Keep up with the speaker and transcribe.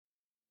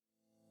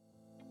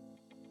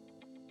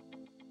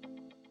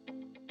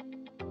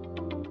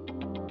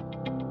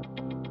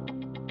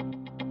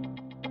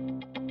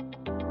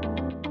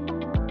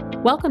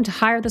Welcome to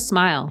Hire the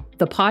Smile,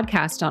 the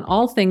podcast on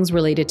all things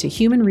related to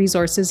human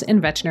resources in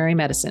veterinary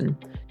medicine.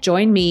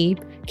 Join me,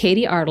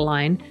 Katie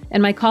Ardeline,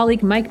 and my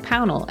colleague Mike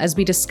Pownell as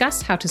we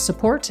discuss how to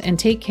support and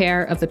take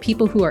care of the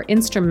people who are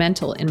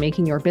instrumental in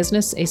making your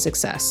business a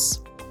success.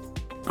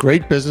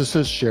 Great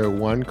businesses share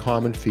one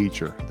common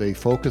feature. They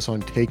focus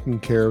on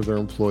taking care of their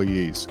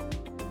employees.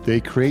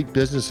 They create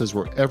businesses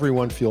where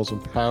everyone feels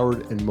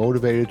empowered and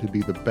motivated to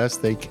be the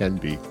best they can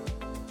be.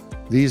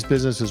 These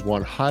businesses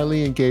want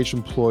highly engaged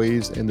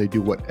employees, and they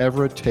do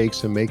whatever it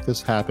takes to make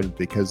this happen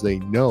because they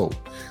know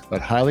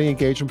that highly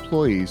engaged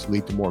employees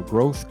lead to more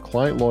growth,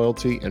 client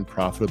loyalty, and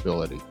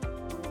profitability.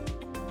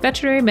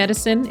 Veterinary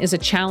medicine is a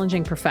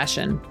challenging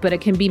profession, but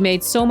it can be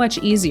made so much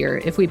easier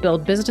if we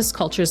build business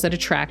cultures that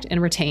attract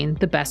and retain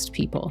the best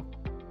people.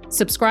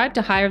 Subscribe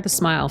to Hire the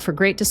Smile for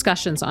great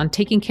discussions on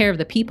taking care of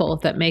the people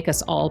that make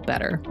us all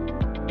better.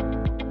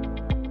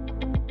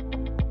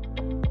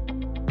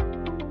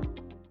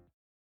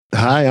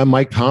 Hi, I'm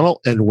Mike Pownell,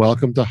 and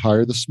welcome to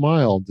Hire the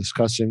Smile,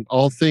 discussing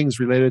all things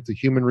related to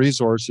human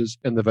resources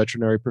in the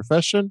veterinary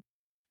profession.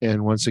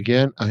 And once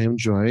again, I am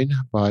joined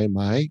by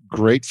my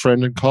great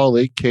friend and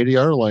colleague, Katie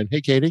Ardeline.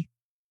 Hey, Katie.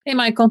 Hey,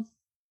 Michael.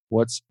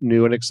 What's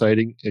new and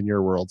exciting in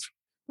your world?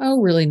 Oh,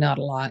 really not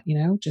a lot,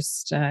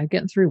 just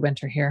getting through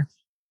winter here.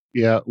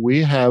 Yeah,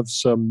 we have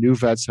some new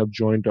vets have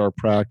joined our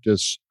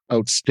practice,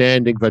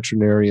 outstanding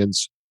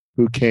veterinarians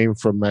who came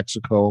from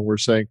Mexico. And we're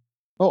saying,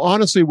 oh,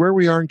 honestly, where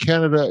we are in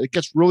Canada, it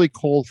gets really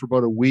cold for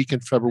about a week in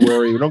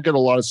February. We don't get a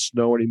lot of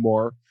snow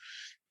anymore.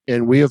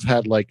 And we have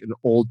had like an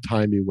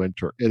old-timey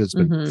winter. It has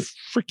been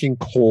freaking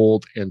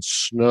cold and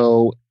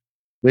snow.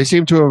 They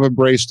seem to have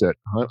embraced it.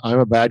 I'm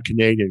a bad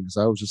Canadian because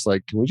I was just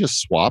like, can we just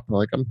swap?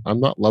 I'm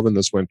not loving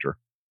this winter.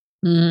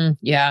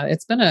 Yeah,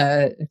 it's been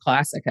a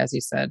classic, as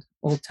you said,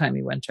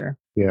 old-timey winter.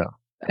 Yeah.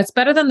 It's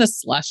better than the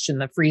slush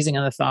and the freezing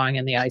and the thawing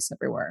and the ice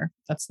everywhere.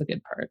 That's the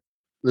good part.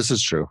 This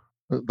is true.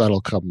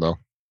 That'll come though.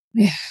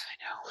 Yeah, I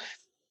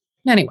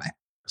know. Anyway.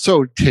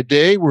 So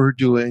today we're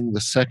doing the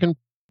second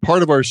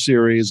part of our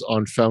series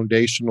on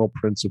foundational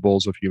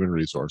principles of human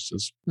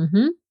resources.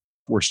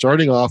 We're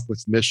starting off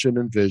with mission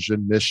and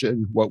vision.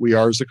 Mission, what we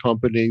are as a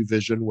company,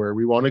 vision, where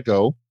we want to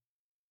go.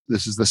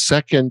 This is the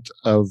second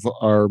of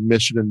our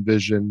mission and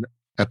vision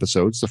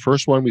episodes. The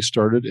first one, we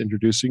started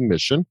introducing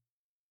mission,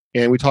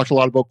 and we talked a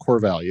lot about core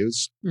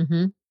values,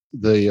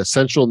 the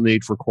essential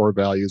need for core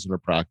values in our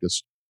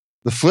practice.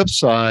 The flip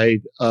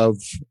side of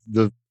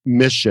the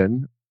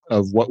mission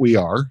of what we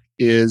are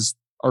is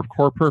our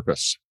core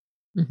purpose.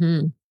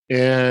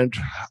 And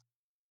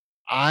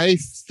I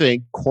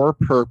think core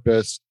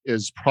purpose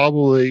is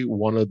probably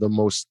one of the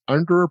most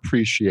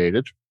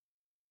underappreciated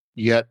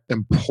yet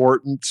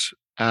important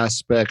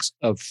aspects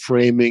of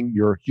framing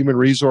your human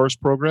resource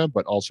program,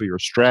 but also your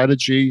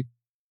strategy.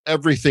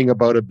 Everything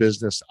about a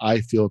business, I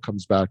feel,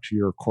 comes back to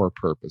your core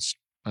purpose.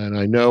 And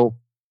I know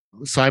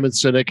Simon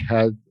Sinek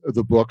had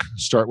the book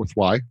Start With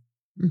Why,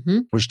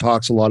 which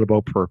talks a lot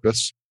about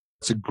purpose.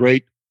 It's a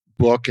great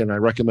book, and I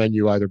recommend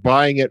you either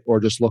buying it or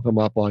just look him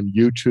up on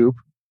YouTube,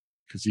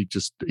 because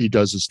he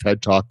does his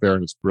TED Talk there,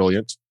 and it's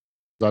brilliant.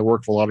 I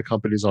work for a lot of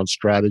companies on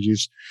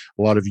strategies,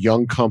 a lot of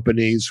young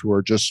companies who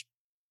are just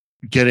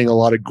getting a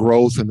lot of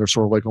growth, and they're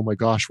sort of like, oh my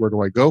gosh, where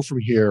do I go from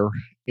here?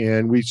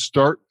 And we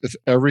start with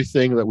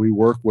everything that we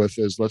work with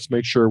is, let's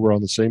make sure we're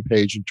on the same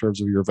page in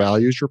terms of your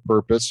values, your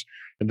purpose,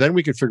 and then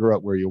we can figure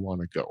out where you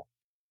want to go.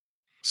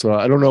 So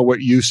I don't know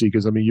what you see,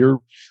 because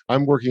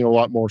I'm working a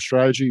lot more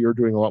strategy, you're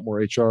doing a lot more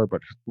HR,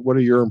 but what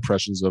are your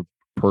impressions of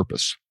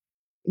purpose?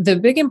 The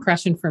big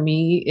impression for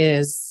me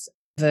is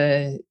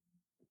the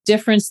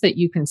difference that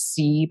you can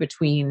see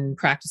between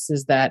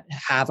practices that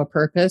have a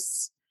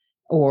purpose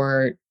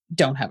or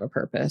don't have a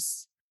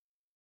purpose.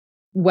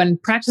 When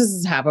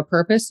practices have a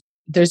purpose,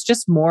 there's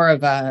just more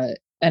of an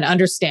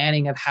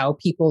understanding of how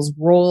people's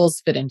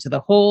roles fit into the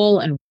whole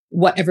and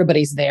what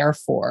everybody's there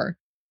for.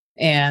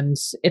 And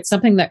it's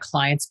something that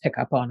clients pick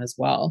up on as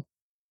well.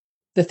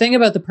 The thing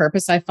about the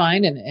purpose I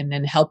find, and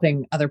in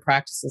helping other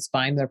practices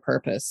find their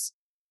purpose,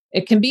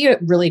 it can be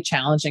really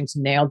challenging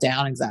to nail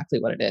down exactly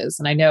what it is.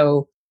 And I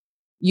know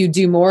you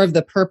do more of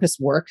the purpose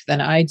work than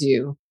I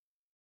do.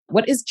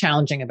 What is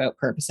challenging about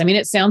purpose? I mean,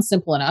 it sounds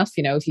simple enough,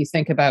 if you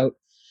think about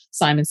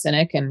Simon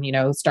Sinek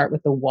and, start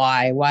with the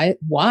why.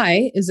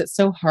 Why is it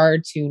so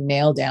hard to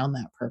nail down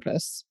that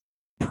purpose?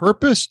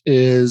 Purpose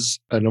is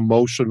an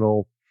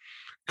emotional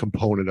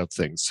component of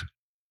things.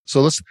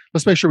 So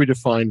let's make sure we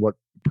define what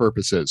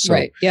purpose is. So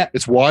right. Yeah.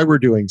 It's why we're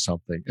doing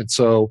something. And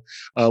so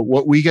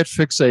what we get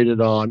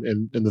fixated on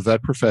in the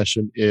vet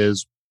profession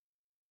is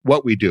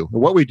what we do.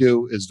 And what we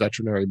do is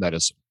veterinary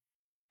medicine.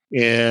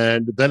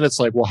 And then it's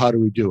like, well, how do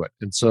we do it?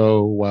 And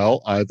so,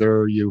 well,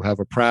 either you have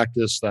a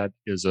practice that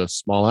is a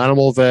small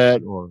animal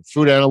vet or a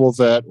food animal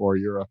vet, or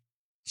you're a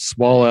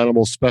small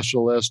animal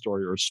specialist, or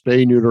you're a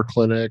spay neuter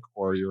clinic,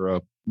 or you're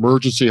a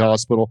emergency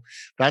hospital.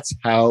 That's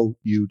how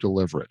you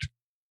deliver it.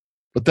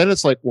 But then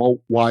it's like, well,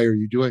 why are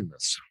you doing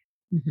this?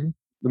 Let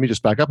me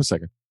just back up a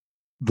second.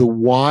 the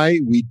why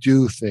we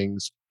do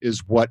things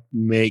is what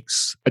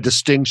makes a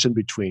distinction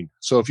between.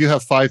 So if you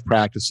have 5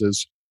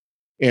 practices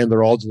and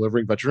they're all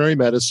delivering veterinary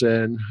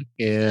medicine,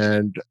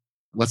 and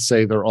let's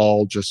say they're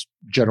all just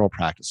general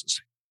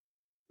practices,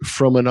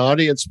 from an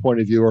audience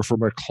point of view or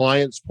from a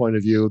client's point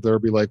of view, they'll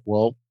be like,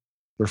 well,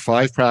 there are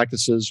 5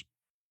 practices,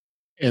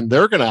 and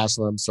they're going to ask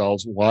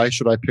themselves, why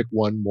should I pick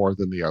one more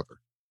than the other?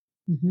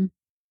 Mm-hmm.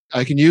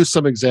 I can use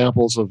some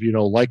examples of,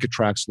 like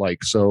attracts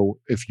like. So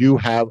if you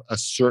have a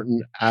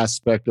certain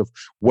aspect of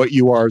what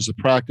you are as a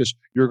practice,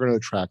 you're going to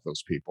attract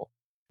those people.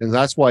 And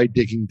that's why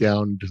digging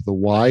down to the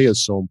why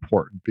is so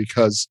important,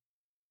 because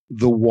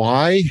the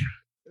why,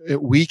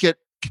 we get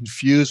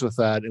confused with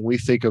that and we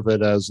think of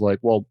it as like,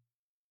 well,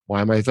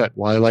 why am I a vet?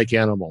 Well, I like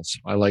animals.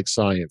 I like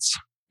science.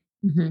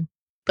 Mm-hmm.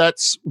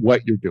 That's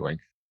what you're doing.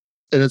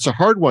 And it's a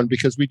hard one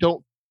because we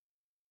don't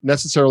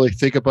necessarily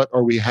think about,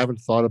 or we haven't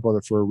thought about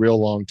it for a real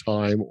long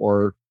time,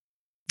 or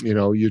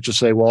you just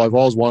say, well, I've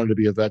always wanted to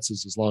be a vet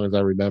since as long as I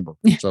remember.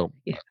 So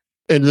Yeah.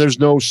 And there's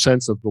no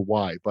sense of the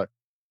why. But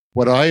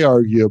what I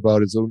argue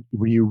about is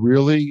when you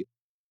really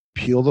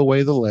peel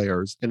away the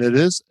layers, and it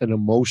is an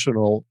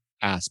emotional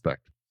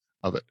aspect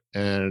of it,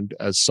 and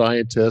as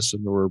scientists,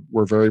 and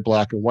we're very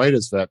black and white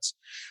as vets,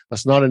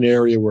 that's not an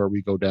area where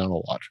we go down a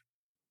lot.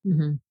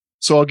 Mm-hmm.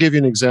 So I'll give you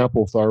an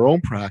example with our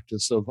own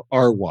practice of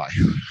our why.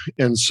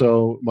 And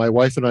so my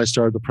wife and I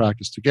started the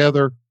practice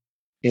together.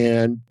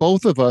 And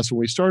both of us, when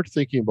we started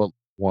thinking about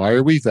why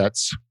are we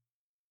vets,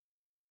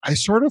 I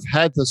sort of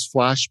had this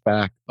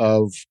flashback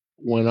of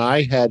when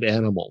I had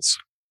animals,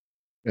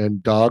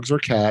 and dogs or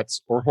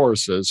cats or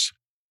horses.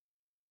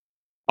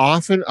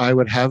 Often I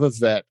would have a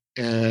vet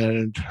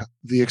and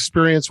the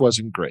experience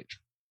wasn't great.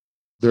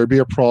 There'd be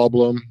a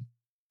problem.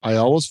 I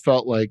always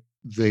felt like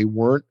they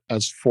weren't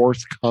as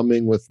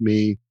forthcoming with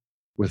me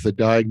with a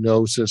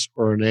diagnosis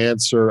or an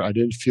answer. I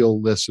didn't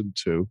feel listened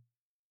to.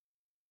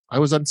 I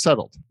was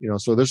unsettled.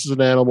 So this is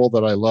an animal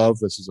that I love.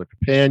 This is a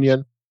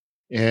companion,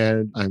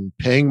 and I'm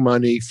paying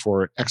money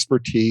for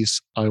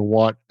expertise. I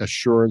want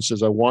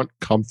assurances. I want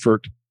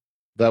comfort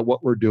that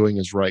what we're doing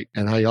is right.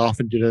 And I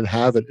often didn't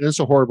have it. And it's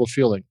a horrible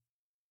feeling.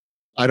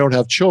 I don't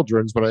have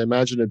children, but I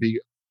imagine it'd be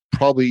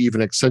probably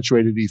even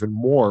accentuated even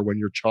more when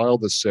your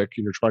child is sick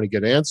and you're trying to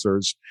get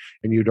answers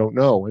and you don't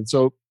know. And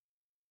so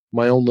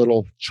my own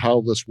little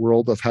childless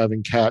world of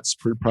having cats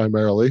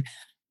primarily,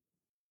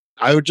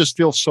 I would just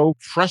feel so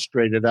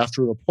frustrated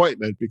after an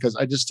appointment because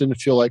I just didn't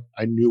feel like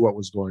I knew what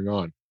was going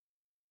on.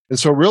 And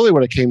so really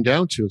what it came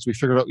down to is we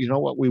figured out,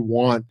 what we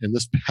want, and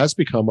this has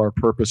become our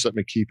purpose at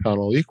McKee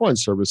Pownall Equine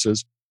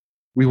Services.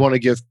 We want to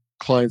give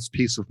clients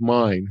peace of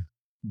mind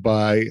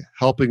by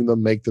helping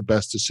them make the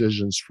best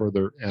decisions for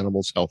their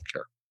animals' health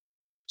care.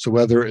 So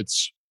whether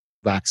it's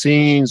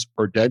vaccines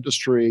or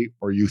dentistry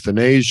or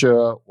euthanasia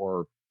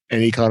or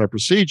any kind of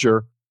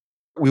procedure,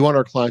 we want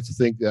our clients to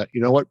think that,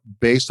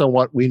 based on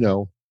what we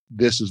know,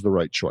 this is the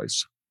right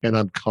choice. And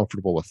I'm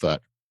comfortable with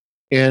that.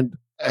 And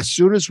as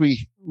soon as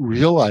we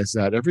realized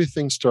that,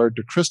 everything started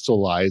to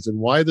crystallize. And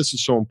why this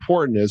is so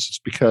important is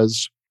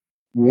because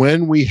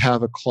when we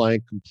have a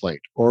client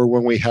complaint, or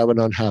when we have an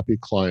unhappy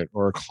client,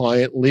 or a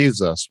client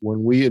leaves us,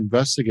 when we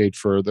investigate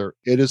further,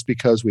 it is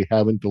because we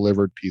haven't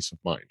delivered peace of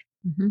mind.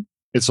 Mm-hmm.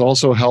 It's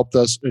also helped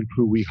us in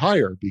who we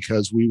hire,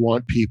 because we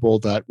want people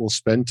that will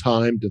spend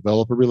time,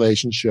 develop a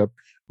relationship,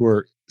 who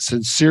are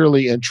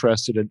sincerely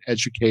interested in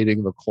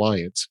educating the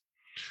clients.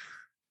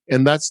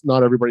 And that's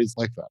not everybody's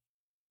like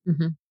that.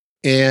 Mm-hmm.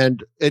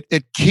 And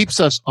it keeps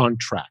us on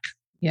track.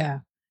 Yeah.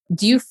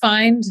 Do you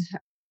find,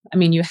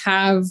 you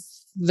have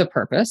the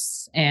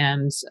purpose,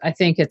 and I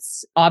think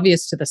it's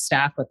obvious to the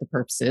staff what the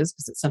purpose is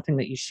because it's something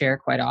that you share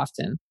quite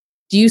often.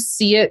 Do you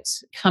see it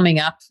coming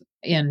up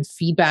in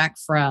feedback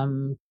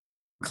from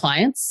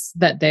clients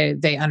that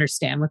they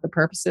understand what the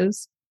purpose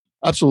is?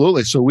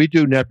 Absolutely. So we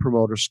do net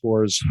promoter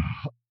scores,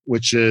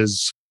 which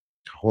is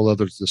a whole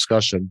other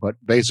discussion, but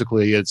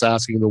basically it's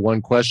asking the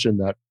one question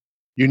that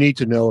you need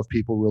to know if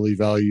people really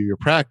value your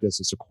practice.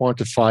 It's a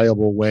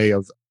quantifiable way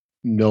of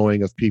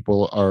knowing if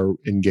people are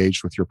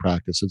engaged with your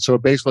practice. And so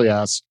it basically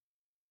asks,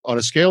 on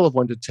a scale of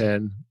 1 to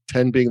 10,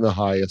 10 being the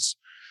highest,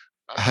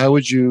 how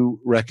would you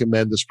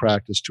recommend this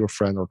practice to a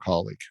friend or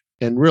colleague?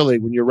 And really,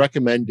 when you're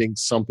recommending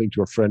something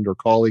to a friend or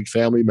colleague,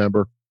 family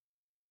member,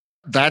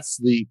 that's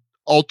the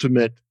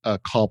ultimate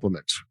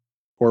compliment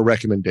or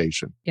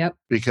recommendation. Yep.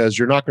 Because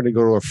you're not going to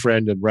go to a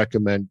friend and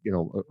recommend,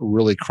 a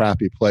really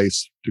crappy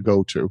place to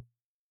go to.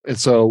 And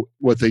so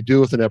what they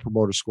do with the Net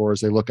Promoter Score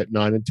is they look at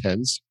 9 and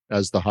 10s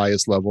as the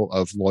highest level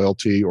of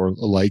loyalty or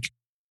alike.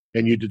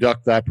 And you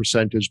deduct that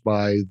percentage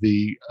by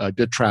the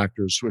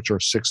detractors, which are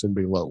 6 and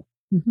below.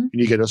 Mm-hmm. And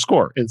you get a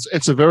score.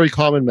 It's a very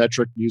common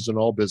metric used in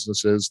all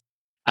businesses.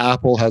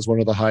 Apple has one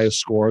of the highest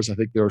scores. I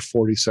think they're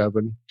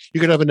 47.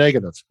 You can have a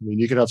negative.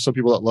 You can have some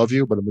people that love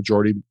you, but a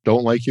majority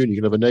don't like you, and you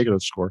can have a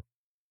negative score.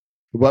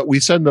 But we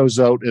send those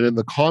out, and in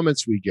the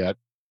comments we get,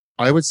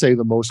 I would say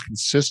the most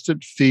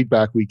consistent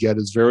feedback we get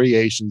is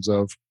variations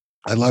of,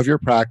 I love your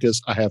practice.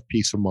 I have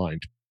peace of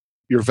mind.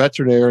 Your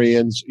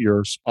veterinarians,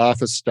 your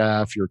office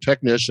staff, your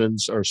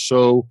technicians are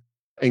so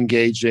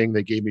engaging.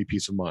 They gave me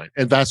peace of mind.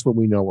 And that's when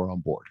we know we're on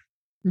board.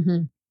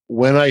 Mm-hmm.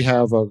 When I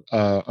have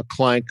a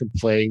client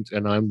complaint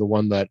and I'm the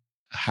one that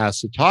has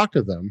to talk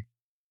to them,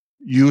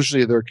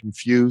 usually they're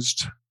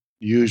confused.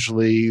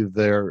 Usually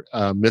they're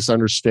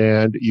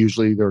misunderstand.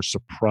 Usually they're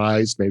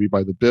surprised maybe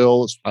by the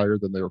bill is higher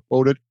than they were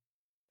quoted.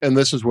 And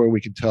this is where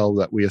we can tell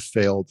that we have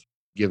failed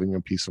giving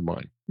them peace of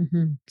mind.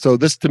 Mm-hmm. So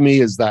this to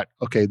me is that,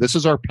 okay, this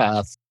is our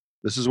path.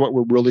 This is what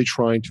we're really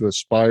trying to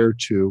aspire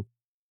to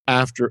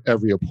after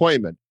every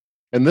appointment.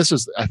 And this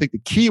is, I think the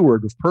key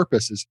word of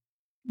purpose is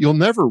you'll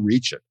never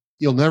reach it.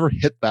 You'll never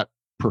hit that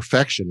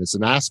perfection. It's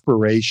an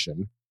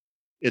aspiration.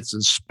 It's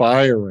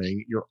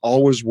inspiring. You're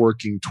always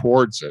working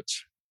towards it.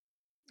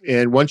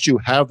 And once you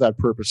have that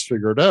purpose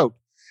figured out,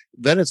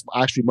 then it's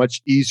actually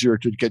much easier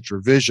to get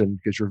your vision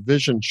because your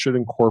vision should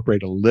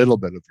incorporate a little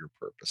bit of your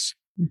purpose.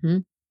 Mm-hmm.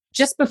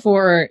 Just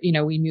before,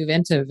 we move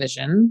into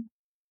vision.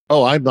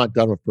 Oh, I'm not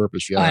done with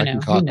purpose yet. I can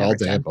talk all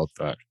day done. about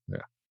that. Yeah.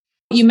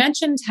 You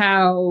mentioned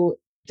how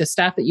the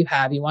staff that you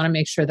have, you want to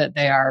make sure that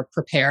they are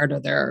prepared or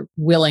they're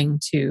willing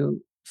to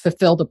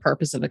fulfill the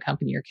purpose of the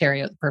company or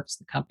carry out the purpose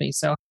of the company.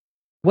 So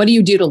what do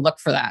you do to look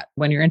for that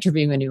when you're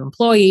interviewing a new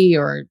employee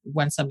or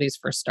when somebody's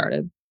first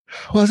started?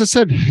 Well, as I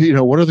said,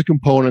 one of the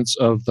components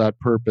of that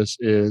purpose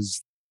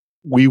is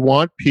we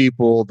want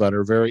people that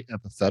are very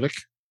empathetic,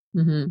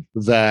 mm-hmm.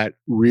 that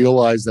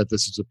realize that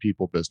this is a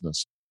people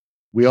business.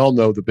 We all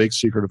know the big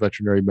secret of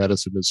veterinary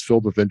medicine is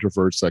filled with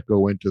introverts that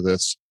go into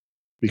this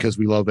because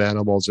we love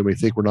animals and we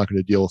think we're not going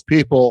to deal with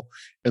people.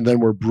 And then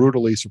we're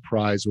brutally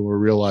surprised when we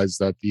realize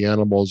that the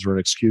animals are an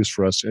excuse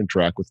for us to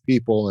interact with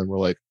people. And we're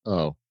like,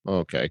 oh,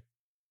 okay.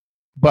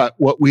 But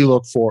what we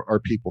look for are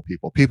people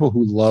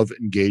who love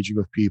engaging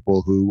with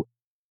people, who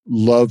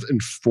love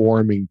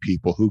informing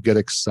people, who get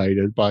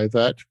excited by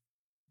that.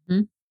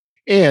 Mm-hmm.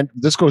 And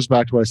this goes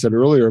back to what I said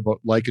earlier about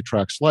like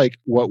attracts like.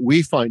 What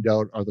we find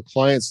out are the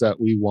clients that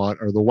we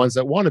want are the ones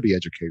that want to be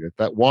educated,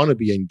 that want to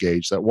be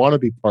engaged, that want to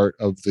be part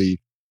of the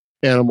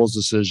animal's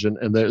decision.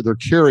 And they're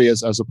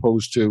curious as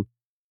opposed to,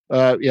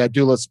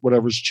 let's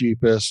whatever's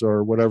cheapest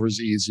or whatever's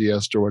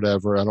easiest or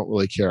whatever. I don't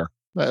really care.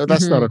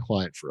 That's mm-hmm. not a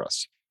client for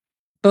us.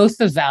 Both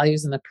the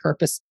values and the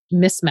purpose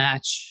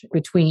mismatch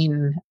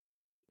between,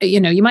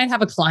 you might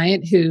have a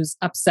client who's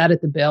upset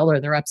at the bill or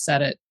they're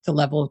upset at the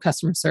level of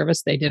customer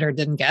service they did or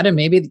didn't get. And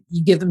maybe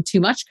you give them too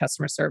much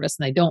customer service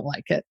and they don't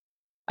like it.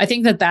 I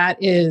think that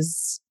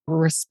is a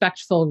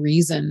respectful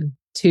reason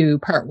to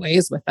part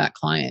ways with that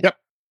client. Yep.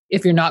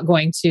 If you're not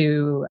going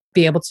to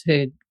be able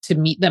to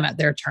meet them at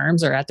their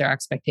terms or at their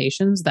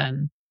expectations,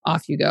 then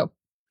off you go.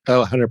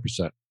 Oh,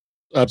 100%.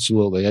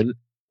 Absolutely. And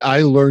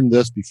I learned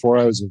this before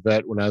I was a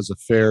vet when I was a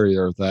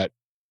farrier, that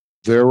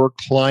there were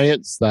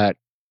clients that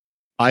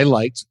I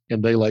liked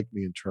and they liked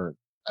me in turn.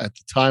 At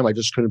the time, I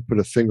just couldn't put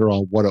a finger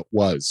on what it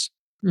was.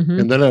 Mm-hmm.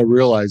 And then I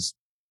realized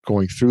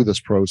going through this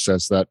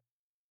process that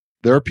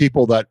there are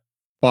people that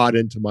bought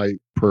into my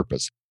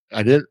purpose.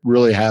 I didn't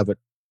really have it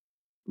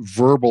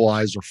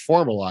verbalized or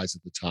formalized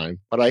at the time,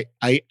 but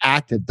I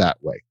acted that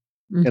way.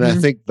 Mm-hmm. And I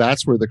think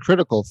that's where the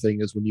critical thing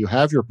is. When you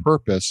have your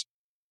purpose,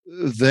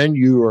 then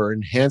you are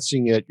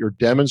enhancing it, you're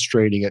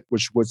demonstrating it,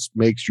 which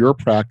makes your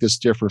practice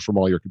different from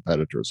all your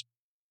competitors.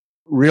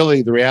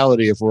 Really, the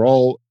reality, if we're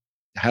all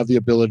have the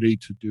ability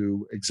to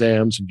do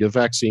exams and give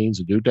vaccines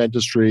and do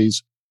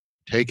dentistries,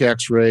 take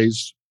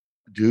x-rays,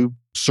 do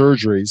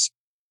surgeries,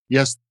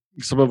 yes,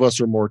 some of us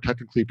are more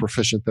technically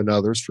proficient than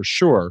others for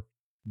sure,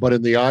 but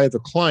in the eye of the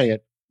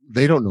client,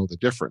 they don't know the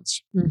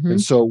difference. Mm-hmm.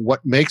 And so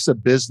what makes a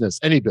business,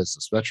 any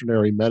business,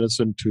 veterinary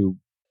medicine to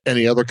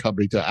any other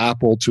company, to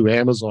Apple, to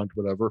Amazon, to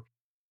whatever,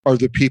 are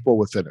the people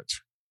within it.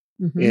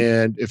 Mm-hmm.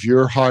 And if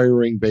you're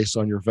hiring based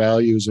on your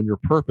values and your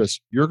purpose,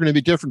 you're going to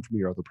be different from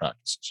your other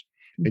practices.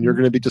 Mm-hmm. And you're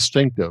going to be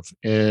distinctive.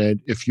 And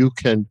if you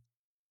can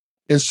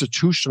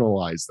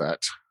institutionalize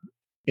that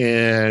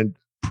and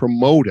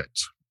promote it,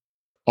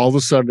 all of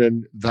a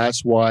sudden,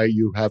 that's why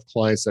you have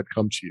clients that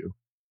come to you.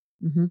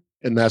 Mm-hmm.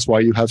 And that's why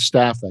you have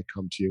staff that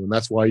come to you. And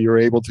that's why you're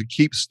able to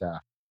keep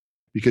staff,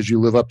 because you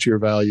live up to your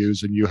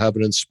values and you have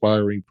an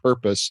inspiring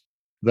purpose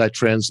that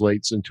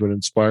translates into an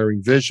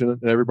inspiring vision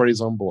and everybody's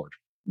on board.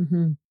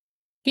 Mm-hmm.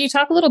 Can you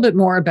talk a little bit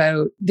more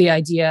about the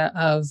idea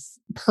of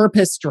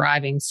purpose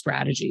driving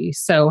strategy?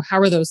 So how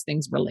are those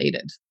things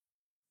related?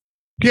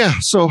 Yeah.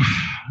 So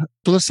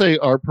let's say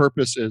our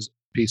purpose is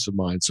peace of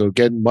mind. So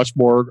again, much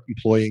more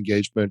employee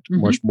engagement,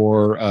 mm-hmm. much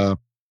more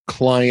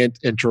client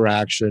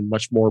interaction,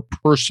 much more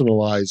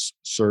personalized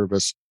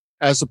service,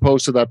 as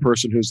opposed to that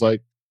person who's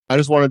like, I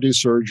just want to do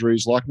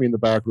surgeries, lock me in the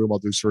back room, I'll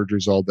do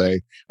surgeries all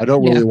day. I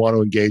don't really want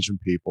to engage in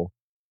people.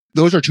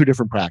 Those are two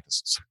different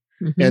practices.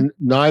 Mm-hmm. And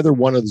neither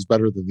one of them is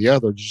better than the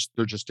other.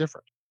 They're just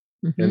different.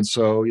 Mm-hmm. And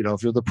so,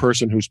 if you're the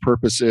person whose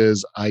purpose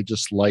is, I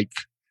just like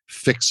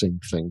fixing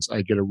things,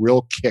 I get a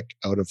real kick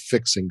out of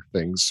fixing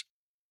things,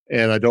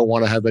 and I don't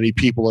want to have any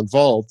people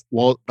involved.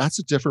 Well, that's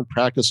a different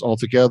practice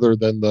altogether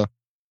than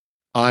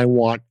I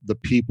want the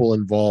people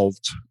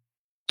involved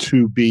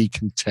to be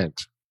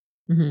content.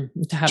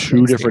 Mm-hmm. To have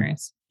two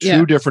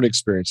different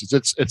experiences.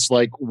 It's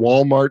like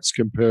Walmart's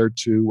compared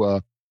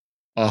to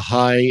a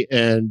high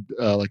end,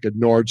 like a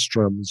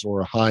Nordstrom's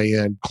or a high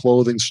end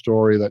clothing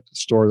store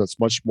that's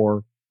much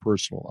more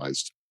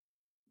personalized.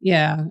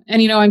 Yeah.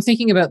 And, I'm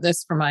thinking about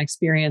this from my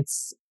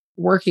experience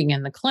working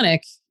in the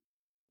clinic.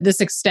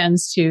 This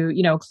extends to,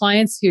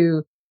 clients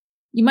who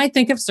you might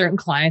think of certain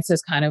clients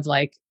as kind of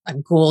like a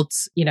gold,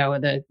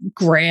 the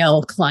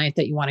grail client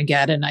that you want to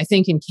get. And I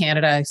think in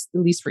Canada, at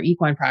least for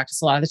equine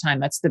practice, a lot of the time,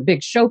 that's the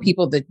big show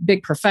people, the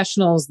big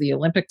professionals, the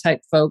Olympic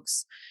type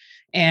folks,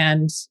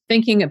 and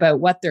thinking about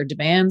what their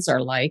demands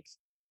are like.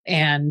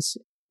 And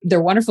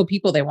they're wonderful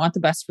people. They want the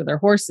best for their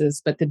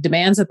horses, but the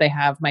demands that they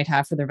might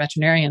have for their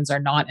veterinarians are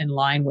not in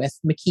line with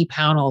McKee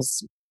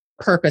Pownall's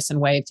purpose and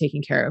way of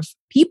taking care of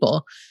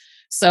people.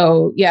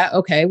 So yeah,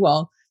 okay,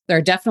 well, there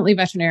are definitely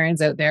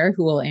veterinarians out there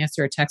who will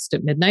answer a text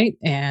at midnight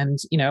and,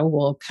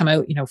 will come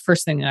out,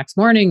 first thing the next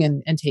morning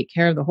and take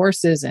care of the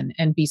horses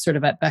and be sort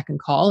of at beck and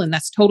call. And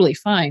that's totally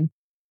fine.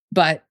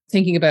 But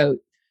thinking about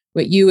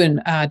what you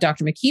and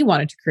Dr. McKee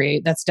wanted to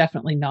create, that's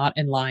definitely not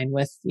in line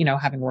with,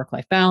 having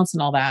work-life balance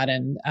and all that.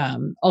 And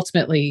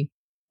ultimately,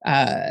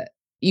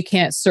 you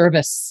can't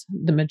service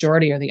the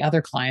majority or the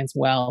other clients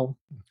well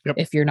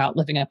if you're not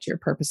living up to your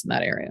purpose in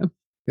that area.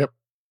 Yep.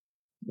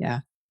 Yeah.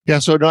 Yeah.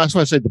 So that's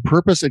why I say the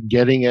purpose of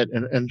getting it.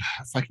 And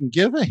if I can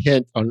give a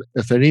hint on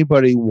if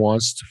anybody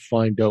wants to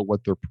find out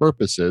what their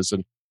purpose is.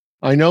 And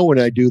I know when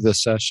I do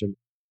this session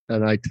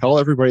and I tell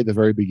everybody at the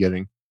very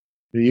beginning,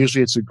 and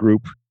usually it's a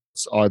group,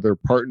 it's either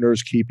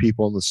partners, key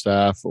people in the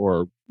staff,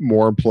 or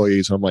more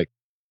employees. I'm like,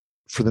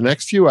 for the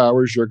next few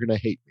hours, you're going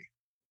to hate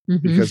me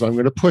because I'm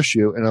going to push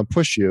you and I'll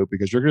push you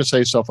because you're going to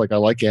say stuff like, I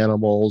like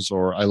animals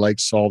or I like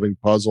solving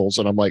puzzles.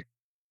 And I'm like,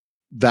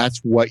 that's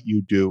what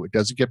you do. It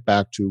doesn't get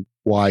back to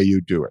why you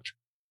do it.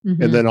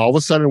 And then all of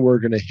a sudden we're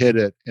going to hit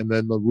it and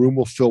then the room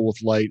will fill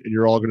with light and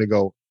you're all going to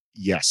go,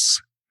 yes.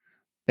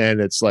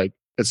 And it's like,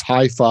 it's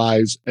high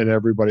fives and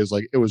everybody's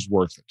like, it was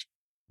worth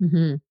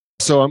it.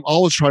 So I'm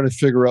always trying to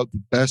figure out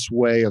the best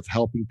way of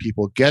helping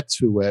people get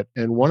to it.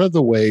 And one of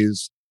the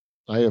ways,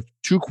 I have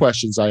two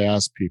questions I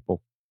ask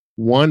people.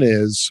 One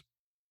is,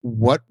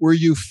 what were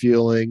you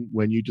feeling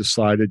when you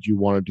decided you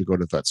wanted to go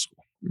to vet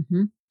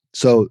school?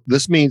 So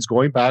this means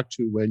going back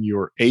to when you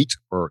were 8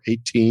 or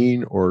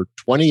 18 or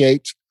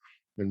 28,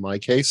 in my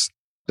case,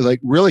 like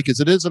really,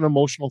 because it is an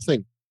emotional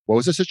thing. What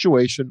was the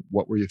situation?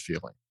 What were you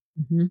feeling?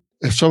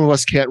 If some of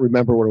us can't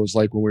remember what it was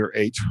like when we were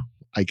 8,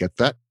 I get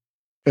that.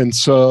 And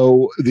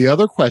so the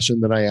other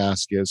question that I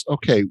ask is,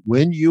 okay,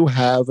 when you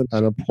have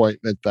an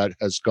appointment that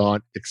has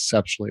gone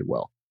exceptionally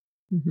well,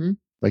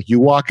 like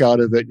you walk out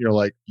of it and you're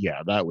like,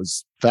 yeah,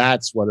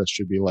 that's what it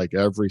should be like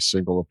every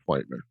single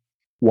appointment.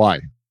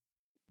 Why?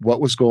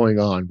 What was going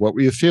on? What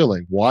were you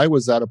feeling? Why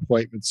was that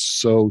appointment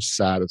so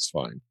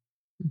satisfying?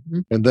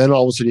 And then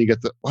all of a sudden you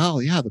get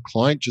the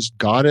client just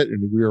got it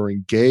and we were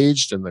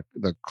engaged and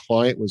the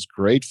client was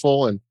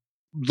grateful. And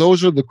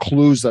those are the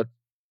clues that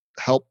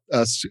help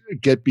us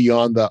get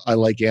beyond I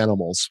like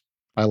animals.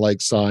 I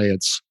like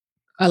science.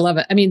 I love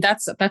it. I mean,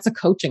 that's a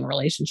coaching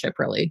relationship,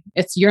 really.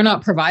 You're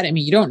not providing, I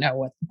mean, you don't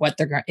know what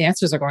their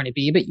answers are going to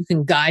be, but you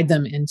can guide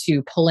them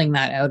into pulling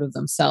that out of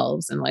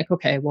themselves and like,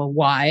 okay, well,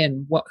 why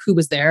and who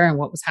was there and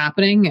what was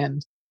happening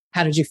and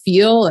how did you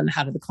feel and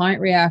how did the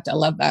client react? I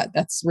love that.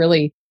 That's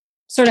really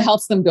sort of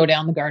helps them go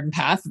down the garden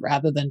path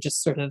rather than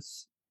just sort of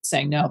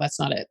saying, no, that's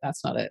not it.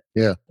 That's not it.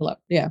 Yeah.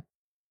 Yeah.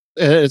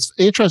 And it's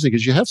interesting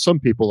because you have some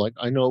people, like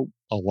I know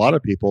a lot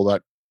of people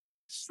that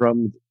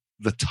from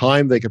the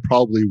time they could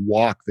probably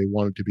walk, they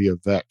wanted to be a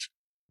vet.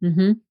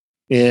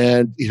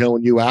 And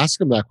when you ask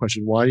them that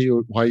question, why are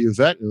you a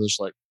vet? And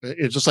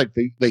it's just like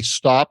they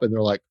stop and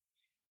they're like,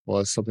 well,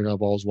 it's something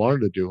I've always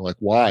wanted to do. Like,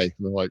 why? And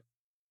they're like,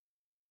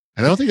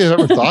 I don't think they've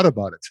ever thought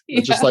about it.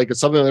 It's just like it's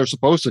something they're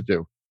supposed to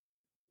do.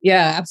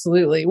 Yeah,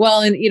 absolutely.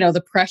 Well, and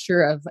the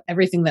pressure of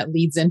everything that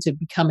leads into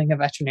becoming a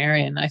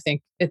veterinarian, I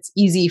think it's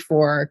easy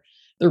for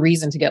the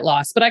reason to get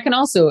lost. But I can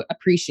also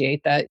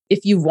appreciate that if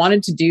you've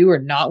wanted to do or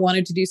not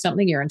wanted to do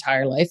something your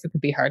entire life, it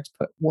could be hard to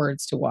put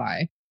words to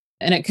why.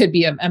 And it could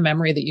be a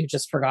memory that you've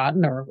just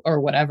forgotten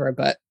or whatever,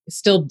 but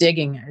still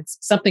digging,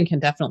 something can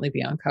definitely be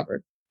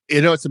uncovered.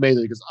 It's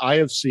amazing because I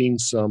have seen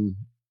some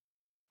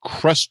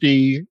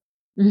crusty,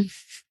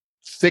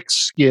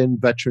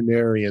 thick-skinned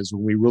veterinarians.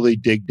 When we really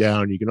dig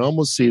down, you can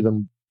almost see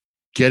them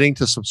getting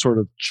to some sort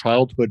of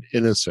childhood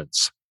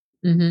innocence.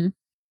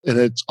 And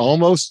it's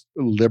almost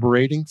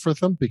liberating for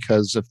them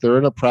because if they're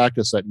in a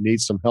practice that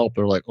needs some help,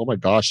 they're like, oh my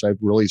gosh, I've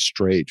really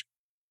strayed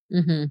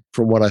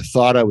from what I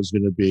thought I was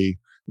going to be.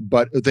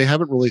 But they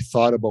haven't really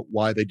thought about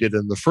why they did it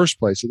in the first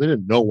place. So they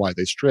didn't know why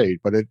they strayed.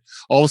 But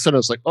all of a sudden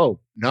it's like, oh,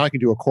 now I can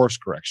do a course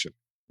correction.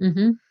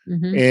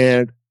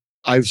 And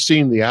I've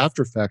seen the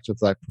after effects of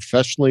that.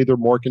 Professionally, they're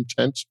more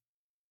content.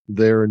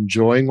 They're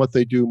enjoying what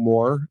they do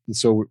more. And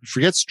so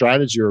forget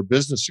strategy or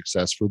business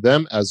success. For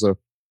them as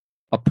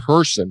a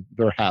person,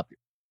 they're happy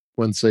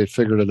once they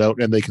figured it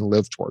out and they can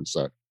live towards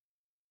that.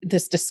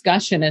 This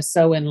discussion is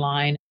so in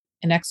line,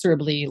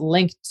 inexorably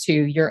linked to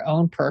your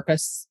own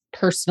purpose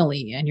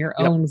personally and your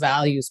own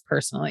values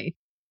personally.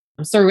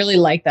 So I really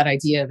like that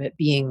idea of it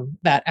being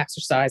that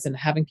exercise and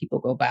having people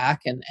go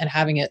back and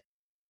having it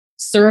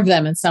serve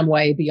them in some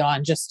way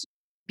beyond just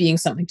being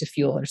something to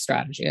fuel their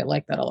strategy. I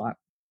like that a lot.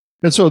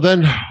 And so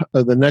then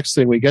the next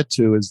thing we get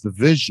to is the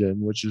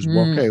vision, which is,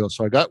 well, Mm. okay,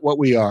 so I got what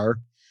we are.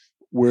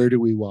 Where do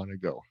we want to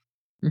go?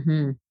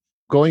 Mm-hmm.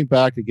 Going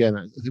back again,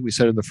 I think we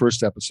said in the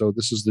first episode,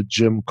 this is the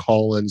Jim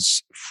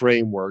Collins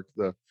framework,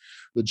 the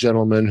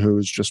gentleman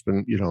who's just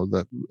been,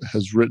 that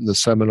has written the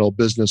seminal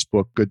business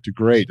book, Good to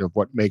Great, of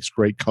what makes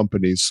great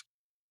companies,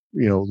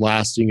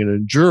 lasting and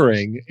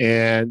enduring.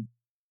 And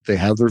they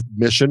have their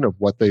mission of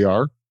what they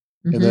are,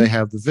 Mm-hmm. and they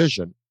have the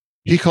vision.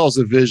 He calls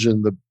the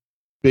vision the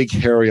big,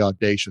 hairy,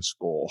 audacious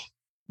goal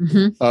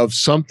Mm-hmm. of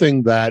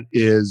something that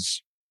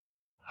is,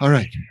 all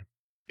right,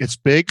 it's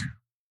big.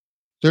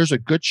 There's a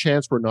good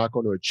chance we're not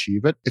going to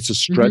achieve it. It's a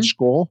stretch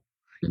goal.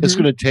 Mm-hmm. It's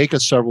going to take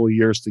us several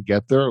years to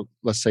get there.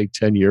 Let's say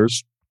 10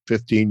 years,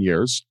 15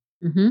 years.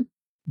 Mm-hmm.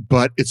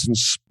 But it's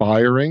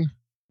inspiring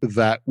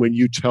that when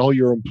you tell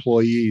your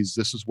employees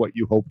this is what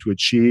you hope to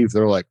achieve,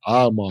 they're like,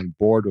 I'm on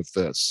board with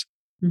this.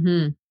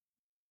 Mm-hmm.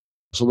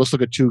 So let's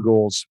look at two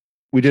goals.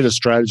 We did a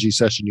strategy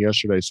session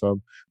yesterday,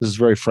 so this is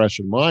very fresh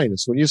in mind.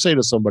 It's when you say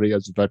to somebody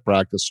as a vet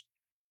practice,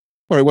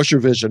 all right, what's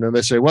your vision? And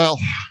they say, well,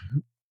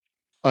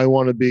 I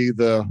want to be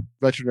the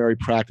veterinary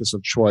practice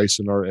of choice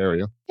in our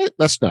area.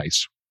 That's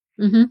nice.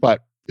 Mm-hmm.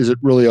 But is it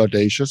really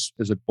audacious?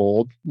 Is it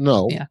bold?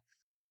 No. Yeah.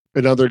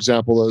 Another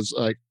example is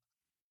like,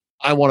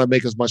 I want to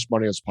make as much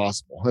money as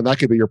possible. And that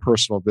could be your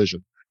personal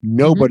vision.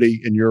 Nobody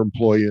in your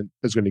employee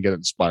is going to get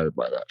inspired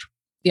by that.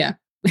 Yeah.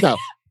 Now,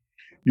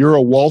 you're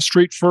a Wall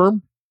Street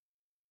firm.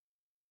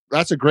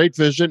 That's a great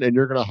vision, and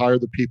you're going to hire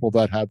the people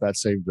that have that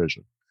same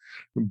vision.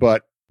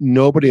 But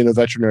nobody in a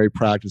veterinary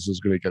practice is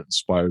going to get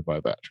inspired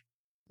by that.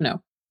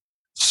 No.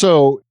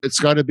 So it's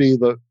got to be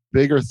the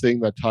bigger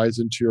thing that ties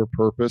into your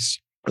purpose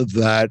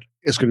that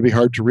is going to be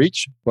hard to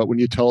reach. But when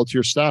you tell it to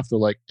your staff, they're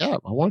like, yeah,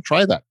 I want to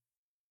try that.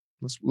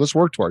 Let's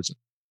work towards it.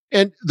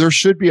 And there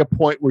should be a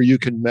point where you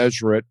can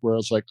measure it, where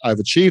it's like, I've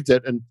achieved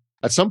it. And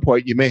at some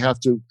point, you may have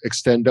to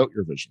extend out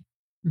your vision.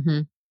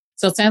 Mm-hmm.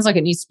 So it sounds like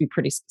it needs to be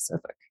pretty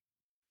specific.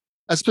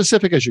 As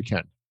specific as you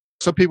can.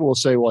 Some people will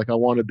say, like, I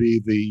want to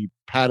be the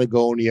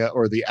Patagonia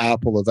or the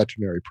Apple of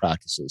veterinary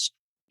practices.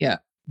 Yeah.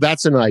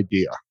 That's an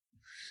idea.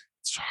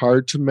 It's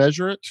hard to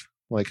measure it.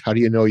 Like, how do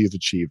you know you've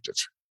achieved it?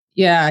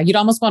 Yeah. You'd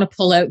almost want to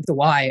pull out the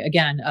why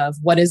again of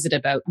what is it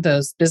about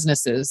those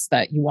businesses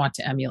that you want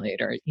to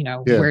emulate, or,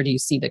 where do you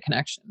see the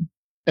connection?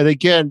 And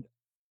again,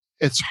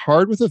 it's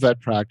hard with a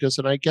vet practice.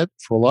 And I get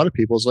for a lot of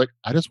people, it's like,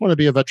 I just want to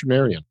be a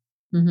veterinarian.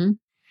 Mm-hmm.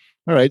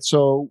 All right.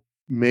 So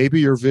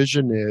maybe your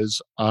vision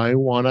is, I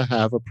want to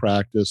have a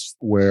practice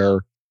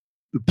where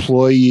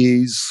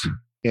employees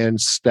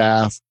and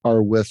staff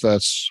are with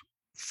us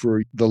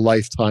for the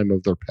lifetime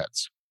of their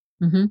pets.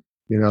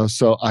 Mm-hmm.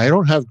 So I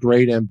don't have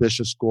great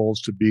ambitious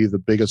goals to be the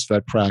biggest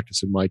vet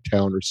practice in my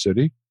town or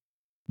city,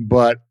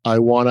 but I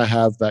want to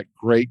have that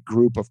great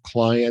group of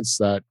clients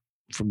that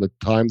from the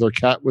time they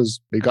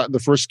got the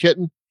first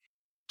kitten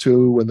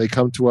to when they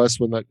come to us,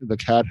 when the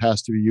cat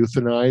has to be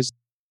euthanized,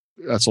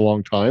 that's a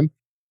long time.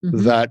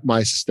 Mm-hmm. That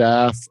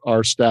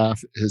our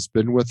staff has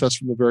been with us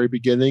from the very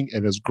beginning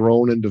and has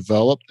grown and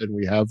developed, and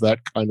we have that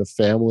kind of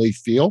family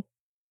feel.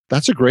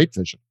 That's a great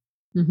vision.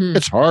 Mm-hmm.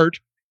 It's hard.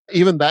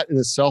 Even that in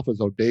itself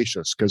is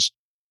audacious, because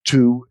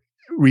to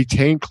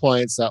retain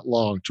clients that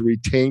long, to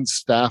retain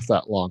staff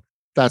that long,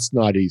 that's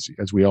not easy,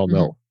 as we all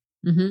know.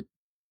 Mm-hmm.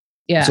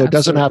 Yeah. So it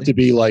doesn't have to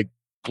be like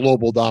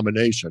global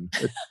domination.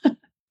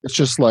 It's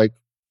just like,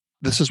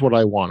 this is what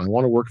I want. I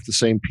want to work with the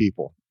same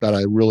people that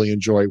I really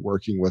enjoy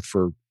working with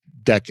for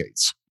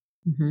decades.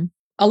 Mm-hmm.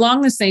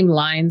 Along the same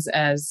lines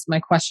as my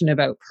question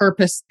about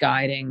purpose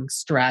guiding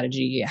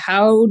strategy,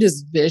 how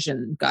does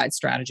vision guide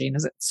strategy? And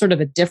is it sort of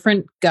a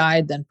different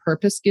guide than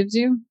purpose gives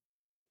you?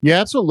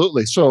 Yeah,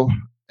 absolutely. So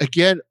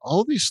again,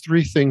 all these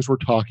three things we're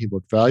talking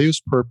about,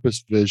 values,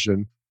 purpose,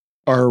 vision,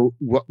 are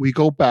what we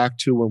go back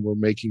to when we're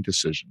making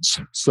decisions.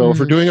 So if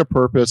we're doing a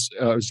purpose,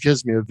 it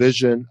gives me a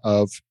vision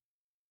of,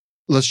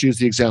 let's use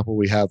the example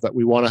we have, that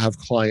we want to have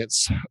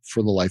clients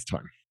for the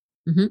lifetime.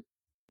 Mm-hmm.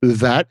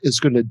 That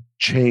is going to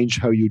change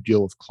how you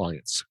deal with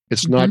clients.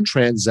 It's not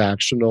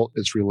transactional,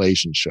 it's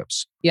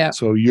relationships. Yeah.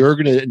 So you're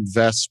going to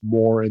invest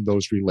more in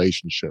those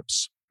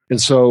relationships. And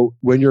so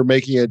when you're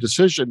making a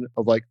decision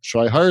of like,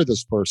 should I hire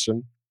this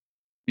person?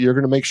 You're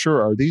going to make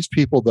sure, are these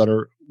people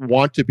that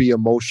want to be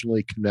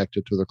emotionally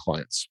connected to their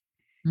clients?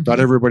 Mm-hmm. Not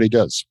everybody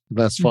does.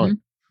 That's fine.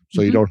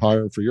 So you don't hire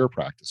them for your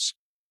practice.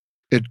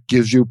 It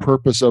gives you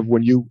purpose of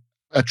when you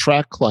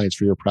attract clients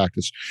for your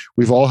practice.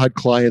 We've all had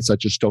clients that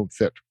just don't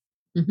fit.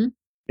 Mm-hmm.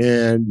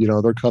 And,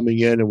 they're coming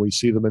in and we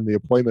see them in the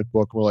appointment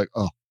book. And we're like,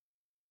 oh,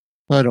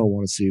 I don't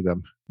want to see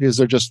them,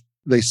 because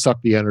they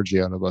suck the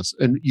energy out of us.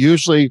 And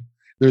usually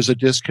there's a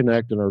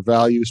disconnect in our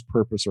values,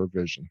 purpose, or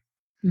vision.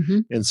 Mm-hmm.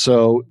 And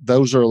so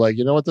those are like,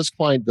 this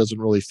client doesn't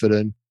really fit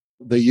in.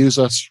 They use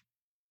us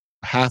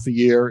half a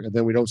year and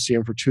then we don't see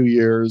them for 2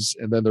 years.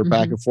 And then they're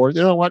back and forth.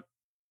 You know what?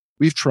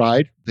 We've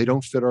tried. They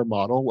don't fit our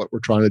model, what we're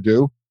trying to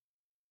do.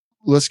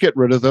 let's get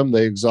rid of them.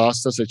 They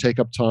exhaust us. They take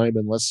up time,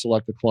 and let's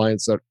select the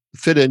clients that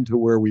fit into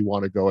where we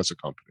want to go as a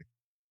company.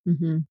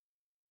 Mm-hmm.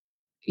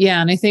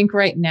 Yeah. And I think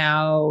right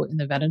now in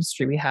the vet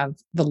industry, we have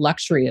the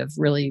luxury of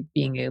really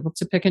being able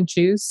to pick and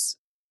choose.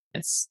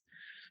 It's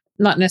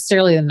not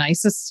necessarily the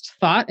nicest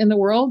thought in the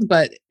world,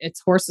 but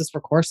it's horses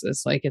for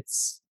courses. Like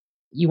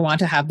you want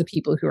to have the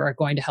people who are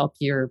going to help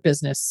your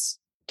business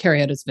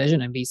carry out its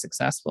vision and be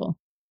successful,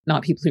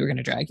 not people who are going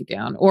to drag you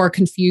down or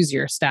confuse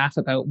your staff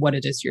about what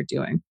it is you're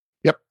doing.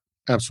 Yep,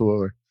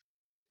 absolutely.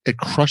 It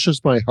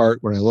crushes my heart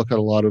when I look at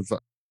a lot of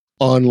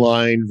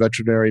online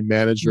veterinary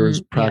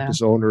managers,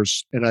 practice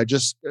owners, and I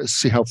just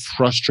see how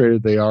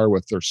frustrated they are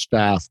with their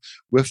staff,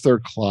 with their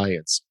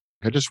clients.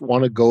 I just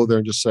want to go there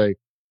and just say,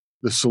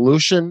 the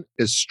solution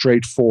is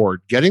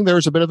straightforward. Getting there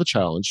is a bit of a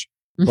challenge,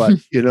 but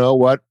you know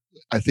what?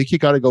 I think you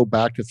got to go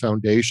back to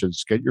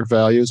foundations, get your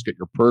values, get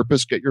your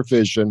purpose, get your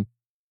vision,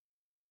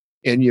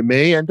 and you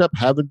may end up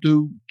having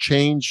to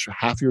change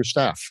half your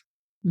staff.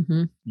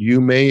 Mm-hmm. You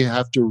may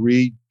have to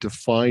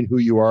redefine who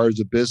you are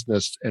as a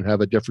business and have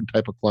a different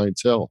type of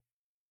clientele.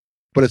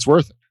 But it's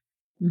worth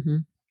it. Mm-hmm.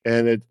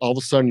 And all of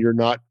a sudden,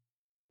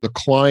 the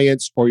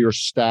clients or your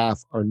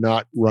staff are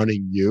not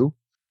running you.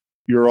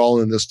 You're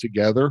all in this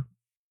together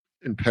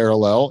in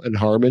parallel, in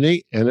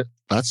harmony. And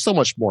that's so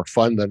much more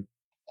fun than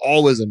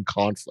always in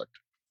conflict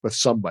with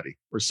somebody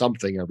or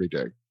something every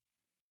day.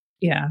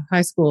 Yeah,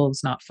 high school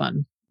is not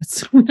fun.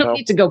 We don't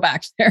need to go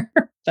back there.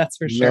 That's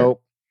for sure. No.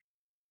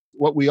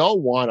 What we all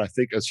want, I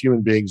think, as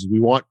human beings, we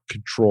want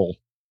control.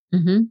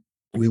 Mm-hmm.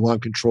 We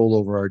want control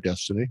over our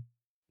destiny.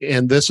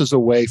 And this is a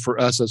way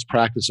for us as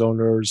practice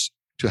owners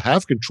to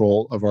have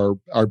control of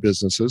our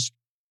businesses,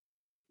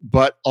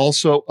 but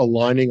also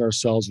aligning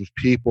ourselves with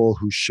people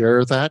who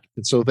share that.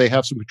 And so they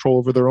have some control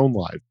over their own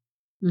life.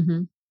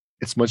 Mm-hmm.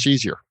 It's much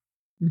easier.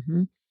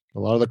 Mm-hmm. A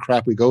lot of the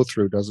crap we go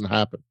through doesn't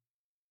happen.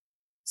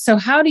 So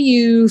how do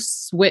you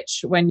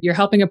switch when you're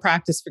helping a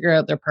practice figure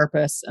out their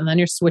purpose and then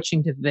you're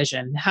switching to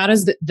vision? How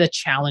does the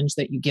challenge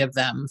that you give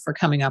them for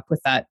coming up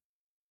with that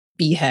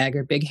BHAG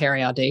or big,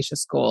 hairy,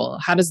 audacious goal,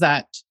 how does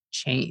that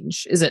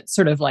change? Is it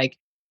sort of like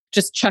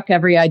just chuck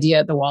every idea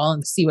at the wall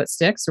and see what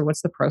sticks, or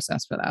what's the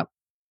process for that?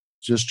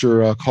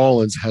 Mr.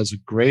 Collins has a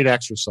great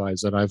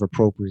exercise that I've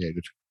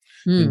appropriated.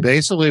 And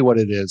basically what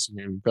it is,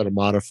 we've got to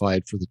modify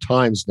it for the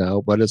times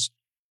now, but it's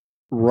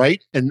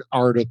write an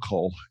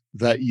article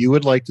that you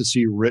would like to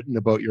see written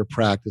about your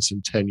practice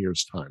in 10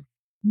 years' time.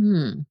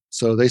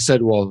 So they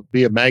said, well,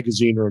 be a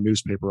magazine or a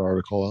newspaper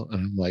article.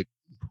 And I'm like,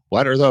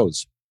 what are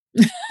those?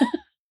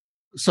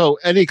 So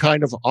any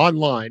kind of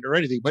online or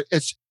anything, but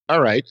it's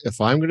all right. If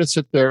I'm going to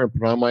sit there and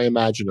put on my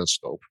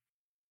Imaginoscope,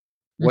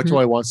 what do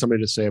I want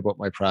somebody to say about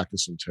my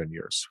practice in 10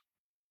 years?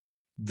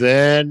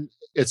 Then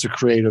it's a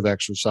creative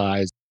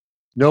exercise.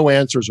 No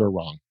answers are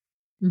wrong,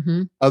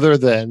 other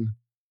than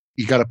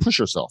you got to push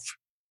yourself.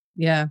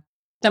 Yeah.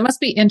 That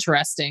must be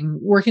interesting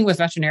working with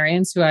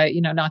veterinarians who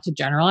not to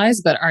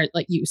generalize, but are,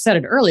 like you said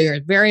it earlier,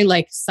 very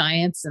like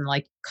science and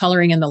like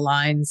coloring in the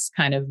lines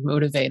kind of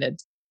motivated.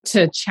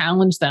 To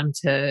challenge them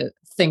to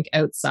think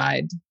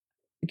outside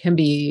can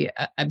be,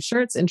 I'm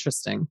sure it's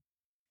interesting.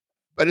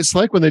 But it's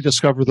like when they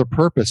discover the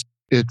purpose,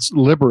 it's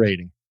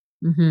liberating.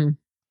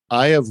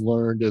 I have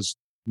learned as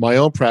my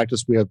own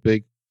practice, we have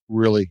big,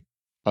 really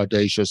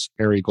audacious,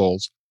 hairy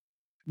goals.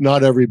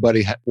 Not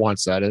everybody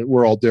wants that, and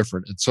we're all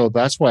different. And so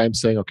that's why I'm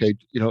saying, okay,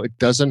 it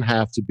doesn't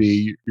have to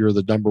be you're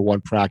the number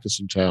one practice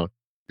in town.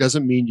 It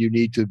doesn't mean you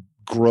need to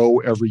grow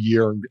every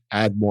year and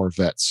add more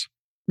vets.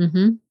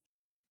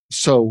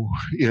 So,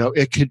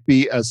 it could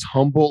be as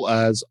humble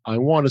as I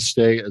want to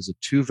stay as a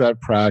 2-vet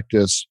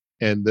practice,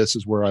 and this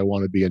is where I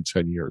want to be in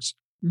 10 years.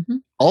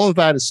 All of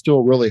that is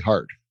still really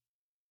hard.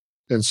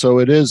 And so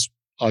it is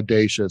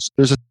audacious.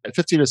 There's a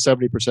 50 to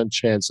 70%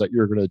 chance that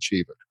you're going to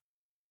achieve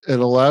it. It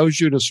allows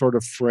you to sort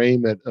of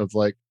frame it of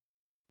like,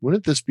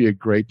 wouldn't this be a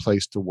great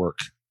place to work?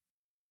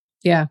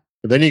 Yeah.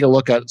 And then you can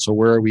look at, so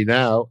where are we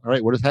now? All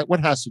right, what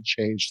has to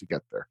change to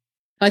get there?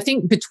 I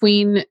think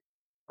between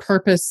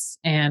purpose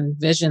and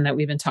vision that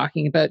we've been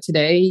talking about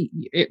today,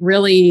 it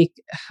really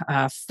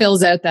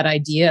fills out that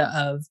idea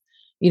of,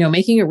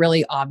 making it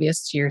really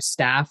obvious to your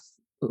staff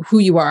who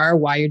you are,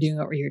 why you're doing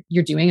what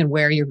you're doing, and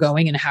where you're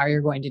going and how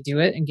you're going to do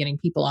it, and getting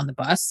people on the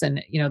bus,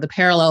 and the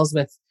parallels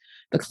with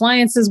the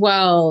clients as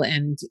well.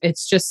 And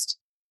it's just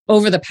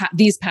over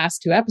these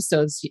past 2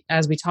 episodes,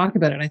 as we talk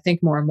about it, I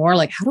think more and more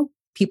like, how do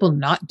people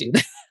not do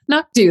this?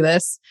 Not do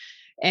this?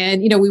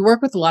 And we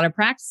work with a lot of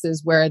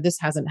practices where this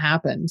hasn't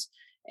happened.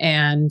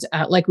 And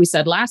like we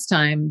said last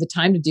time, the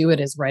time to do it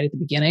is right at the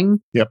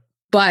beginning. Yep.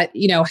 But,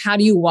 how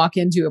do you walk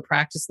into a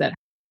practice that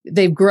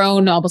they've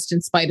grown almost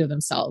in spite of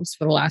themselves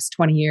for the last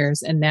 20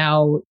 years. And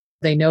now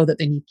they know that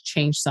they need to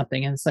change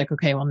something. And it's like,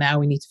 okay, well, now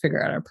we need to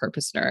figure out our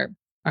purpose and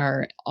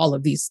our all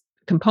of these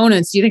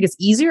components. Do you think it's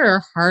easier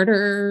or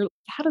harder?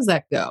 How does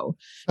that go?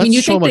 That's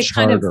you so think much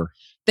harder.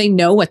 They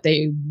know what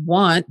they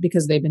want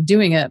because they've been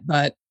doing it,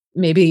 but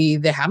maybe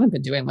they haven't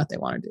been doing what they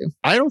want to do.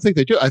 I don't think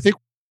they do. I think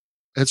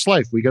it's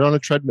life. We get on a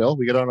treadmill,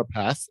 we get on a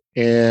path,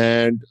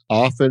 and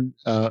often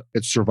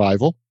it's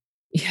survival.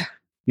 Yeah.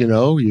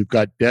 You've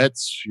got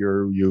debts,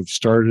 you've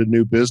started a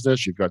new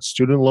business, you've got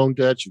student loan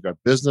debts, you've got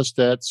business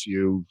debts,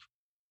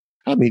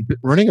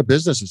 running a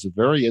business is a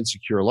very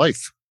insecure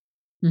life.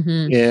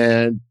 Mm-hmm.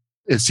 And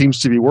it seems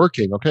to be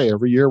working. Okay,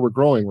 every year we're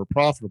growing, we're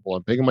profitable,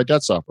 I'm paying my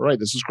debts off. All right,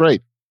 this is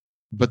great.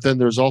 But then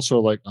there's also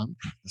like,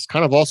 this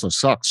kind of also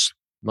sucks.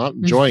 Not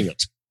enjoying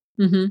it.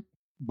 Mm-hmm.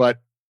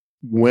 But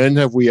when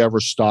have we ever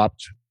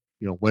stopped?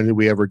 When did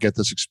we ever get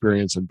this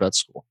experience in vet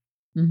school?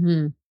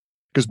 Mm-hmm.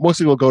 Because most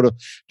people go to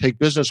take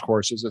business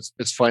courses,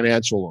 it's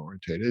financial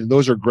oriented, and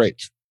those are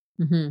great.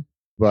 Mm-hmm.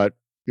 But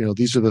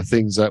these are the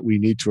things that we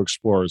need to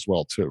explore as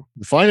well too.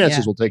 The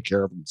finances will take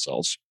care of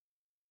themselves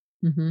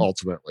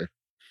ultimately.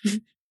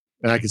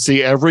 And I can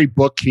see every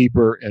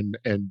bookkeeper and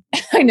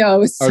I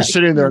know are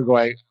sitting there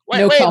going,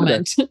 wait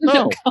comment.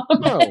 No.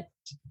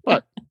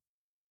 But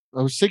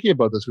I was thinking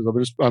about this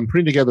because I'm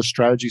putting together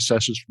strategy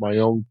sessions for my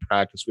own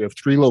practice. We have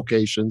 3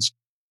 locations.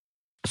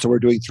 So we're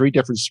doing 3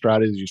 different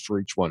strategies for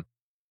each one.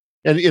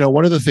 And,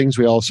 one of the things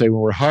we all say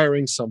when we're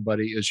hiring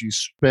somebody is you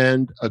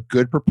spend a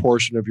good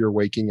proportion of your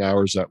waking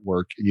hours at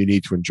work and you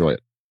need to enjoy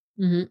it.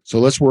 Mm-hmm. So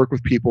let's work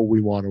with people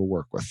we want to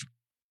work with,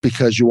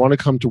 because you want to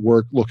come to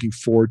work looking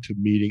forward to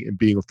meeting and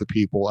being with the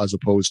people, as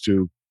opposed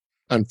to,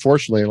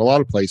 unfortunately, in a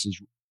lot of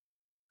places,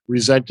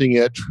 resenting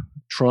it,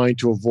 trying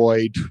to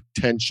avoid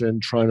tension,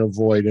 trying to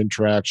avoid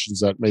interactions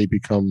that may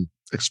become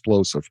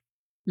explosive.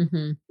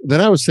 Mm-hmm.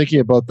 Then I was thinking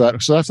about that.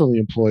 So that's on the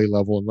employee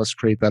level, and let's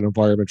create that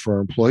environment for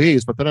our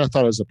employees. But then I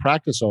thought, as a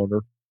practice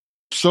owner,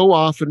 so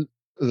often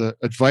the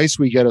advice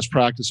we get as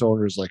practice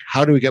owners, like,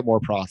 how do we get more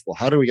profitable?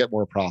 How do we get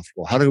more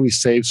profitable? How do we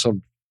save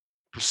some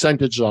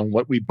percentage on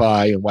what we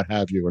buy and what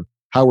have you, and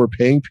how we're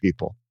paying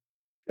people?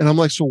 And I'm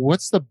like, so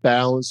what's the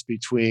balance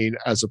between,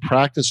 as a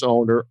practice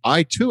owner,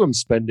 I too am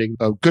spending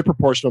a good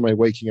proportion of my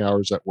waking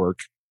hours at work.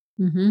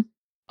 Mm-hmm.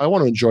 I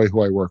want to enjoy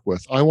who I work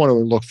with. I want to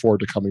look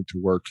forward to coming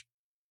to work.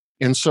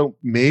 And so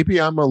maybe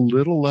I'm a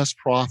little less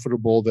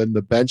profitable than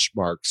the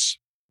benchmarks,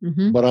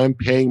 but I'm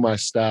paying my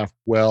staff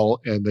well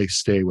and they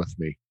stay with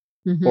me.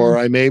 Mm-hmm. Or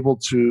I'm able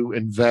to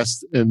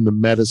invest in the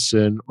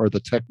medicine or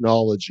the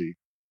technology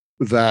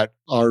that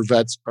our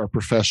vets are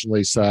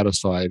professionally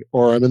satisfied.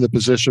 Or I'm in the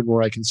position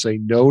where I can say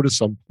no to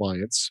some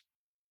clients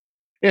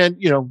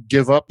and,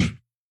 give up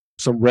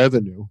some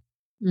revenue.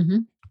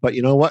 Mm-hmm. But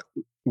you know what?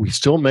 We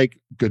still make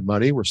good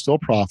money. We're still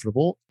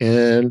profitable,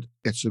 and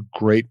it's a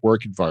great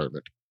work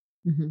environment.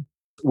 Mm-hmm.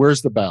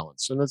 Where's the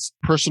balance? And it's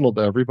personal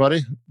to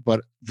everybody,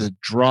 but the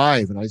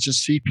drive, and I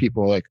just see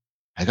people like,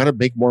 I got to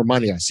make more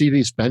money. I see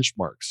these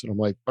benchmarks, and I'm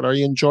like, but are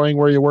you enjoying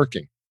where you're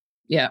working?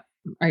 Yeah.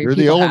 You're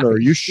the owner.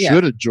 Happy? You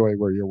should enjoy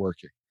where you're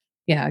working.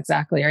 Yeah,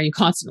 exactly. Are you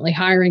constantly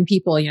hiring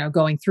people,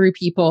 going through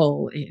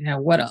people,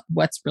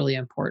 what's really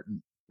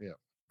important? Yeah.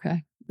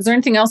 Okay. Is there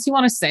anything else you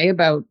want to say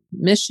about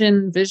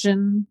mission,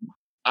 vision?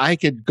 I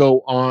could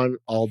go on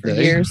all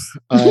day. Years.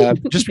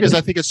 Just because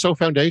I think it's so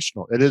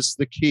foundational. It is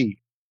the key.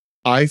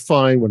 I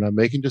find when I'm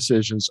making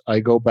decisions, I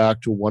go back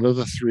to one of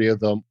the 3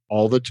 of them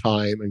all the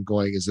time and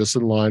going, is this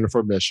in line with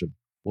our mission?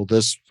 Will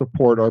this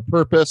support our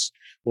purpose?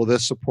 Will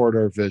this support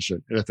our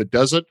vision? And if it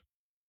doesn't,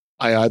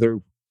 I either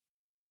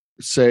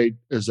say,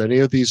 is any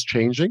of these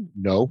changing?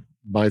 No,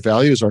 my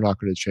values are not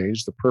going to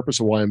change. The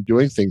purpose of why I'm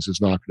doing things is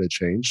not going to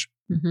change.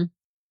 Mm-hmm.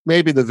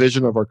 Maybe the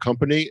vision of our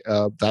company,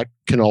 that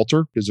can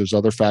alter because there's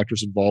other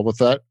factors involved with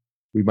that.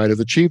 We might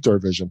have achieved our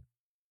vision.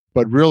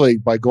 But really,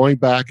 by going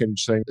back and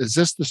saying, is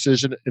this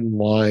decision in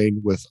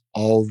line with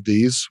all of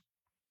these?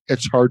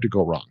 It's hard to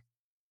go wrong.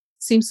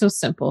 Seems so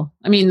simple.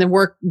 I mean, the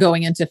work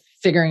going into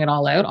figuring it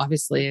all out,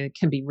 obviously it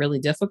can be really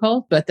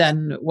difficult, but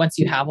then once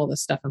you have all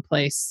this stuff in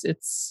place,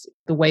 it's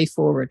the way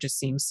forward just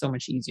seems so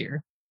much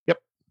easier. Yep,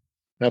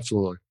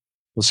 absolutely.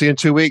 We'll see you in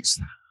 2 weeks.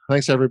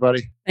 Thanks,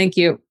 everybody. Thank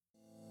you.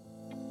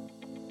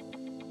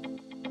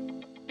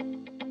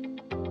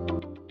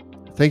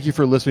 Thank you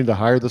for listening to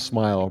Hire the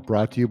Smile,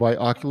 brought to you by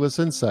Oculus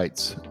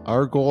Insights.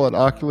 Our goal at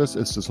Oculus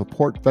is to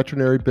support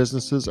veterinary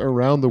businesses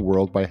around the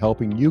world by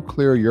helping you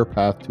clear your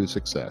path to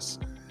success.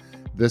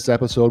 This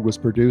episode was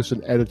produced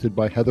and edited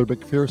by Heather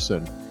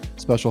McPherson.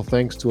 Special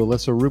thanks to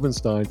Alyssa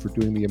Rubenstein for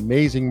doing the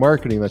amazing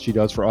marketing that she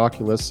does for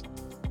Oculus.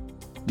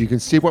 You can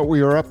see what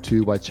we are up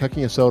to by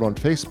checking us out on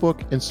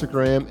Facebook,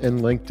 Instagram, and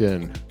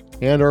LinkedIn,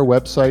 and our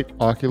website,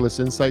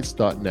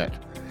 oculusinsights.net.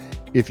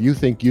 If you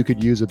think you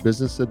could use a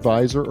business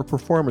advisor or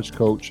performance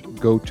coach,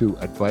 go to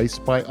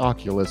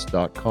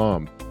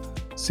advicebyoculus.com.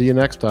 See you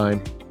next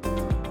time.